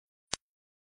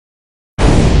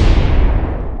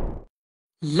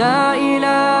لا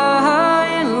إله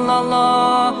إلا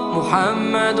الله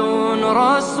محمد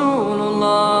رسول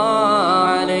الله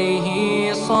عليه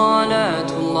صلاة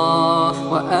الله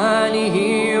وآله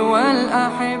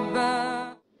والأحبة.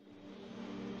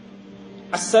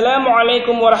 السلام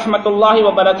عليكم ورحمة الله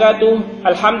وبركاته.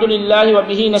 الحمد لله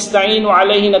وبه نستعين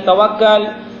وعليه نتوكل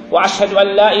وأشهد أن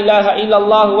لا إله إلا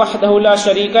الله وحده لا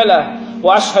شريك له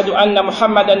وأشهد أن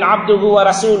محمدا عبده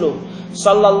ورسوله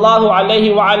صلى الله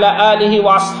عليه وعلى آله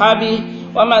وأصحابه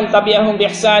ومن تبعهم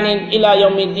بإحسان إلى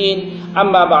يوم الدين.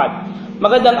 أما بعد.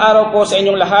 Magandang araw po sa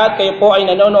inyong lahat. Kayo po ay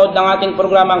nanonood ng ating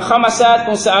programang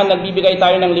KHAMASAT kung saan nagbibigay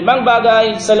tayo ng 5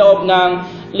 bagay sa loob ng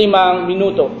 5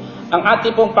 minuto. Ang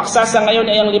ating pong paksasa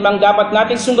ngayon ay ang 5 dapat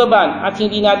nating sunggaban at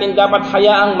hindi natin dapat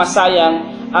hayaang masayang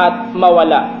at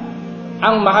mawala.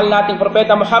 Ang mahal nating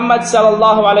propeta Muhammad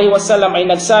sallallahu alaihi wasallam ay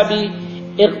nagsabi,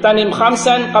 "Iqtanim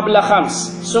khamsan qabla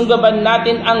khams." Sunggaban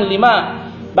natin ang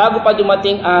 5 bago pa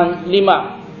dumating ang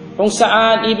 5. Kung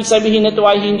saan ibig sabihin nito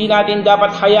ay hindi natin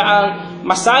dapat hayaang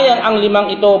masayang ang 5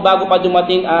 ito bago pa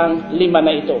dumating ang 5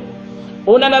 na ito.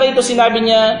 Una na rito sinabi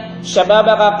niya,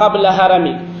 "Shababaka qabla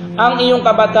haramik." Ang iyong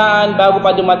kabataan bago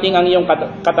pa dumating ang iyong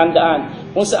katandaan.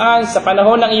 Kung saan sa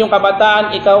panahon ng iyong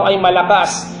kabataan ikaw ay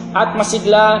malakas at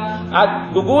masigla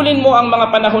at gugulin mo ang mga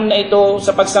panahon na ito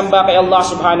sa pagsamba kay Allah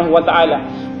subhanahu wa ta'ala.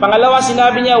 Pangalawa,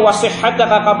 sinabi niya,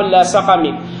 "Wasihhataka qabla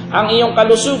sakamik." Ang iyong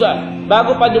kalusugan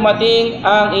bago pa dumating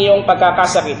ang iyong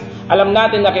pagkakasakit. Alam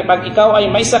natin na kapag ikaw ay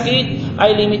may sakit,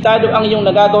 ay limitado ang iyong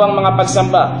nagagawang mga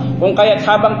pagsamba. Kung kaya't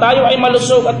habang tayo ay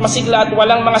malusog at masigla at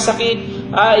walang mga sakit,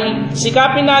 ay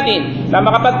sikapin natin na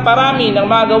makapagparami ng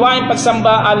mga gawaing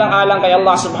pagsamba alang-alang kay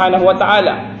Allah subhanahu wa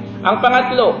ta'ala. Ang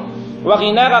pangatlo,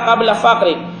 "Wakinaka qabla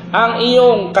fakrik." Ang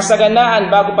iyong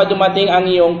kasaganaan bago pa dumating ang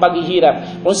iyong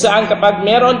paghihirap. Kung saan kapag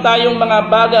meron tayong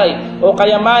mga bagay o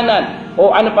kayamanan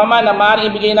o ano pa man na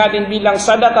maaaring ibigay natin bilang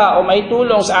sadaka o may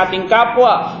tulong sa ating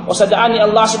kapwa o sa daan ni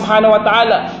Allah subhanahu wa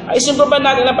ta'ala, ay sunggaban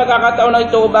natin ang pagkakataon na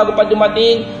ito bago pa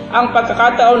dumating ang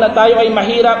pagkakataon na tayo ay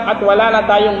mahirap at wala na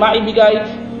tayong maibigay,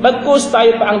 bagkus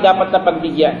tayo pa ang dapat na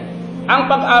pagbigyan.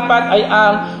 Ang pang-apat ay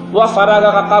ang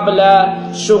 "Wafaragaka qabla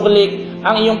shughlik."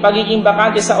 Ang iyong pagiging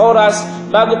bakante sa oras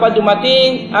bago pa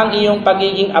dumating ang iyong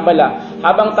pagiging abala.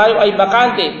 Habang tayo ay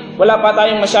bakante, wala pa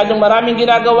tayong masyadong maraming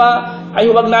ginagawa, ay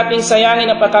huwag nating sayangin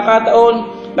ang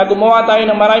pagkakataon na gumawa tayo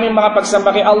ng maraming mga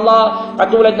pagsamba kay Allah,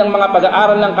 katulad ng mga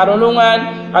pag-aaral ng karunungan,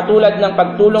 katulad ng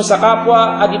pagtulong sa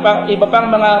kapwa, at iba pang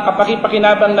mga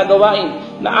kapakipakinabang na gawain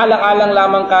na alang-alang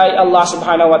lamang kay Allah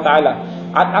subhanahu wa ta'ala.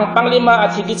 At ang panglima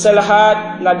at higit sa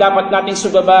lahat na dapat nating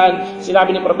sugaban,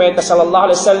 sinabi ni Propeta sallallahu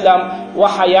alaihi wasallam,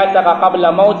 "Wahayataka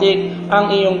qabla mautik."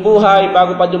 Ang iyong buhay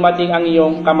bago pa dumating ang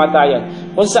iyong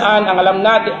kamatayan. Kung saan ang alam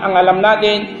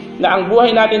natin na ang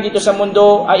buhay natin dito sa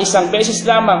mundo ay isang beses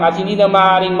lamang at hindi na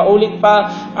maaaring maulit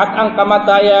pa, at ang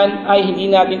kamatayan ay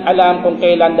hindi natin alam kung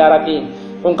kailan darating.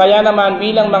 Kung kaya naman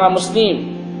bilang mga Muslim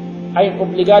ay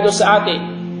obligado sa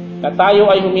atin na tayo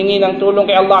ay humingi ng tulong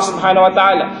kay Allah subhanahu wa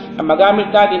ta'ala, na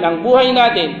magamit natin ang buhay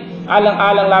natin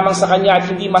alang-alang lamang sa Kanya at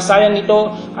hindi masayang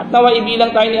ito, at naway ibilang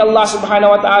tayo ni Allah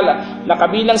subhanahu wa ta'ala na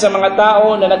kabilang sa mga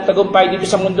tao na nagtagumpay dito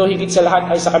sa mundo, higit sa lahat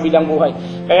ay sa kabilang buhay.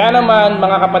 Kaya naman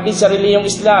mga kapatid sa reliyong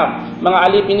Islam, mga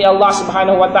alipin ni Allah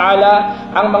subhanahu wa ta'ala,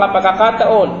 ang mga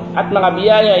pagkakataon at mga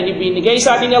biyaya ay binigay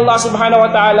sa atin ni Allah subhanahu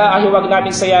wa ta'ala ay huwag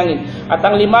nating sayangin. At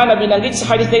ang 5 na binanggit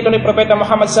sa hadith na ito ni Propeta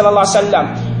Muhammad sallallahu alaihi wasallam,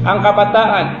 ang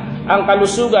kabataan, ang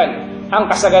kalusugan, ang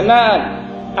kasaganaan,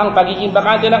 ang pagiging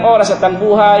bakante ng oras at ang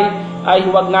buhay ay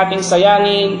huwag nating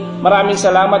sayangin. Maraming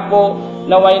salamat po.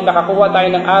 Naway nakakuha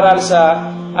tayo ng aral sa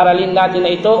aralin natin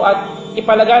na ito, at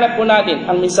ipalaganap po natin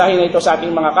ang mensahe na ito sa ating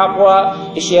mga kapwa.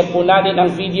 I-share po natin ang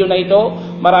video na ito.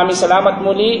 Maraming salamat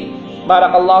muli.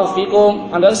 Barakallahu fikum.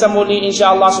 Hanggang sa muli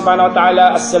insyaAllah subhanahu wa ta'ala.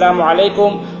 Assalamu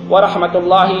alaikum wa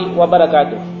rahmatullahi wa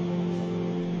barakatuh.